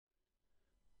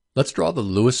Let's draw the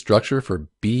Lewis structure for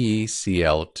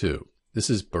BeCl2. This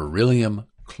is beryllium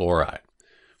chloride.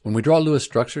 When we draw Lewis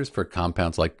structures for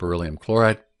compounds like beryllium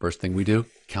chloride, first thing we do,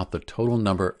 count the total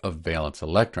number of valence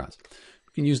electrons.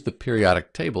 We can use the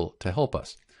periodic table to help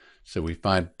us. So we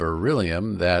find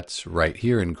beryllium, that's right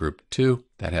here in group 2,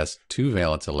 that has 2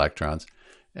 valence electrons.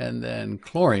 And then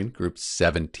chlorine, group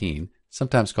 17,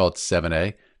 sometimes called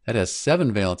 7A, that has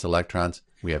 7 valence electrons.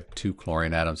 We have 2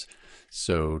 chlorine atoms.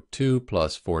 So 2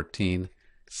 plus 14,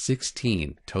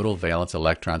 16 total valence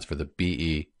electrons for the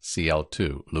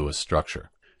BeCl2 Lewis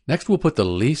structure. Next, we'll put the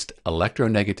least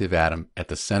electronegative atom at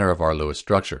the center of our Lewis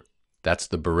structure. That's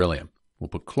the beryllium. We'll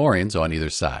put chlorines on either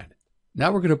side.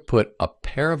 Now we're going to put a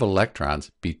pair of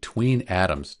electrons between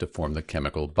atoms to form the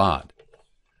chemical bond.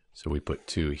 So we put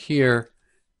 2 here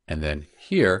and then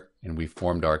here, and we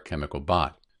formed our chemical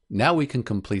bond. Now we can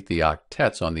complete the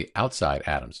octets on the outside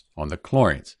atoms, on the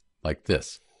chlorines, like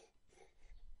this.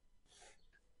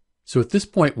 So at this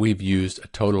point, we've used a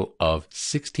total of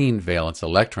 16 valence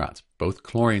electrons. Both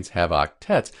chlorines have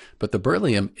octets, but the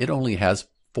beryllium, it only has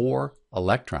 4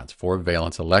 electrons, 4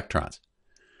 valence electrons.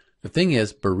 The thing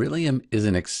is, beryllium is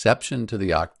an exception to the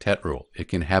octet rule. It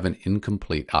can have an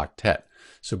incomplete octet.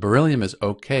 So beryllium is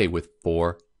okay with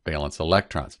 4 valence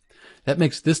electrons. That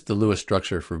makes this the Lewis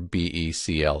structure for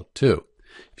BeCl2.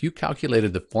 If you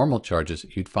calculated the formal charges,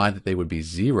 you'd find that they would be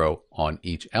 0 on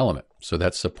each element. So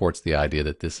that supports the idea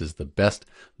that this is the best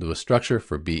Lewis structure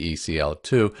for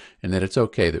BeCl2 and that it's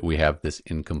okay that we have this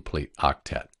incomplete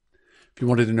octet. If you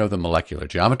wanted to know the molecular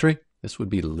geometry, this would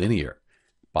be linear.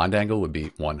 Bond angle would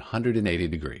be 180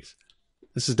 degrees.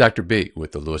 This is Dr. B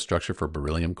with the Lewis structure for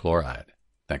beryllium chloride.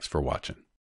 Thanks for watching.